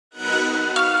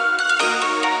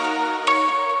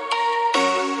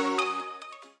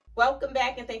Welcome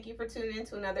back, and thank you for tuning in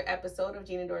to another episode of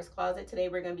Gina Dore's Closet. Today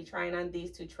we're going to be trying on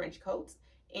these two trench coats,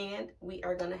 and we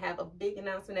are going to have a big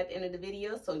announcement at the end of the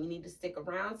video, so you need to stick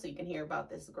around so you can hear about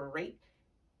this great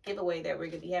giveaway that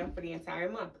we're going to be having for the entire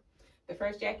month. The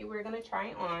first jacket we're going to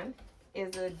try on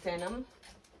is a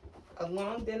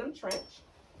long denim trench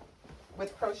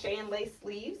with crochet and lace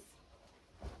sleeves.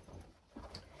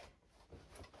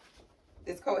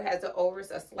 This coat has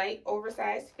a slight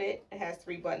oversized fit. It has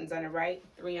 3 buttons on the right,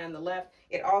 3 on the left.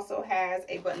 It also has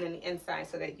a button on the inside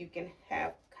so that you can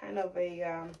have kind of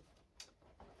a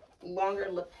longer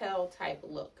lapel type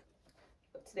look.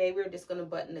 But today we're just going to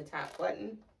button the top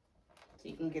button so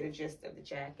you can get a gist of the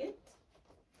jacket.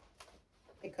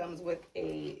 It comes with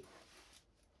a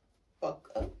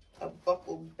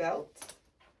buckled belt.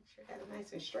 Make sure I got it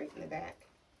nice and straight in the back.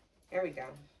 There we go.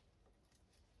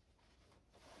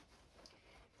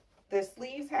 The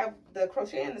sleeves have, the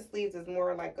crochet in the sleeves is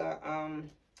more like a,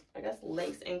 I guess,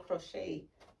 lace and crochet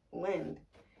blend.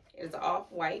 It is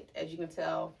off-white, as you can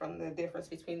tell from the difference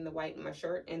between the white in my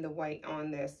shirt and the white on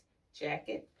this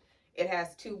jacket. It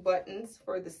has 2 buttons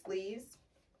for the sleeves.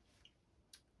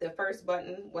 The first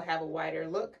button will have a wider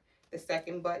look. The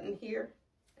second button here,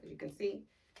 as you can see,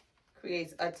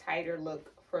 creates a tighter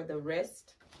look for the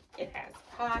wrist. It has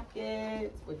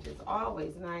pockets, which is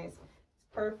always nice.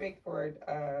 It's perfect for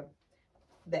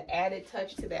the added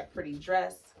touch to that pretty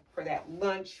dress, for that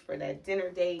lunch, for that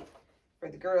dinner date, for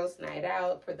the girls' night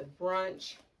out, for the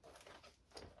brunch.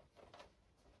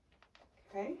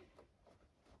 Okay.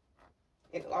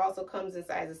 It also comes in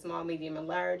sizes small, medium, and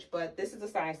large, but this is a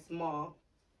size small.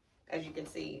 As you can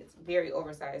see, it's very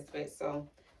oversized fit, so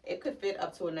it could fit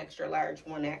up to an extra large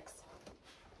 1X.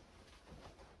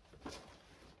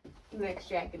 The next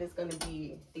jacket is going to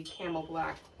be the camel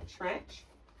block trench.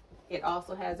 It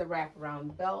also has a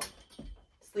wraparound belt.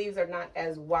 Sleeves are not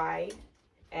as wide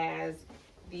as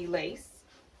the lace.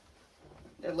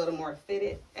 They're a little more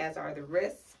fitted, as are the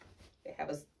wrists. They have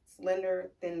a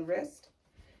slender, thin wrist.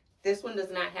 This one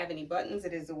does not have any buttons.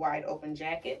 It is a wide open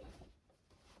jacket,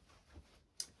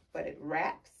 but it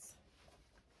wraps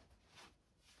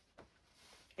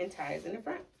and ties in the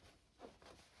front.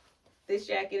 This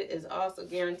jacket is also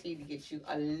guaranteed to get you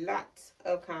a lot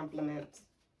of compliments.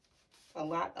 A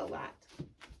lot.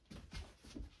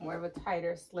 More of a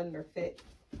tighter, slender fit.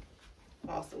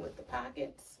 Also with the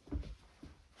pockets.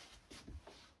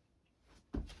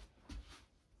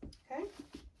 Okay.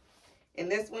 And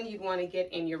this one you'd want to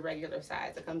get in your regular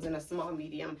size. It comes in a small,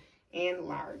 medium, and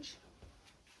large.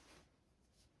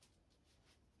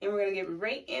 And we're going to get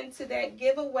right into that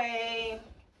giveaway.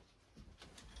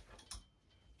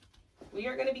 We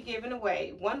are going to be giving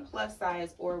away 1 plus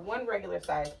size or 1 regular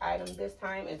size item. This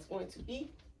time it's going to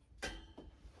be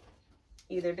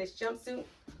either this jumpsuit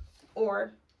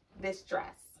or this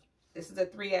dress. This is a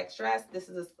 3X dress. This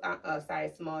is a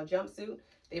size small jumpsuit.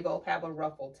 They both have a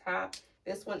ruffled top.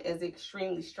 This one is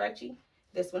extremely stretchy.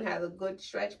 This one has a good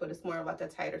stretch, but it's more of like a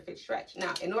tighter fit stretch.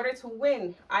 Now, in order to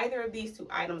win either of these 2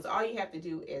 items, all you have to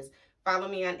do is follow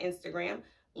me on Instagram,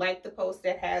 like the post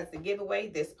that has the giveaway,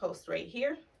 this post right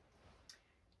here,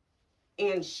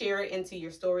 and share it into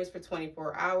your stories for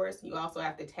 24 hours. You also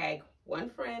have to tag 1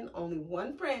 friend, only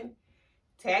 1 friend.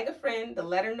 Tag a friend to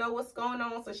let her know what's going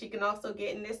on so she can also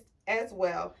get in this as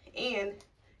well. And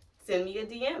send me a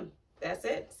DM. That's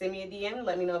it. Send me a DM.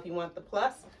 Let me know if you want the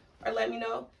plus, or let me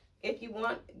know if you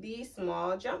want the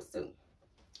small jumpsuit.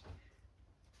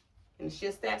 And it's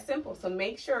just that simple. So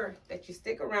make sure that you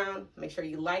stick around. Make sure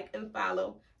you like and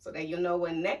follow so that you'll know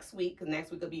when next week, because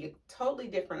next week will be totally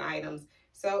different items.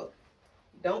 So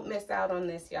don't miss out on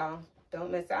this, y'all.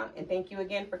 Don't miss out. And thank you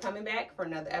again for coming back for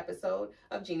another episode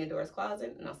of Gina Dore's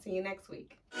Closet. And I'll see you next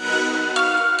week.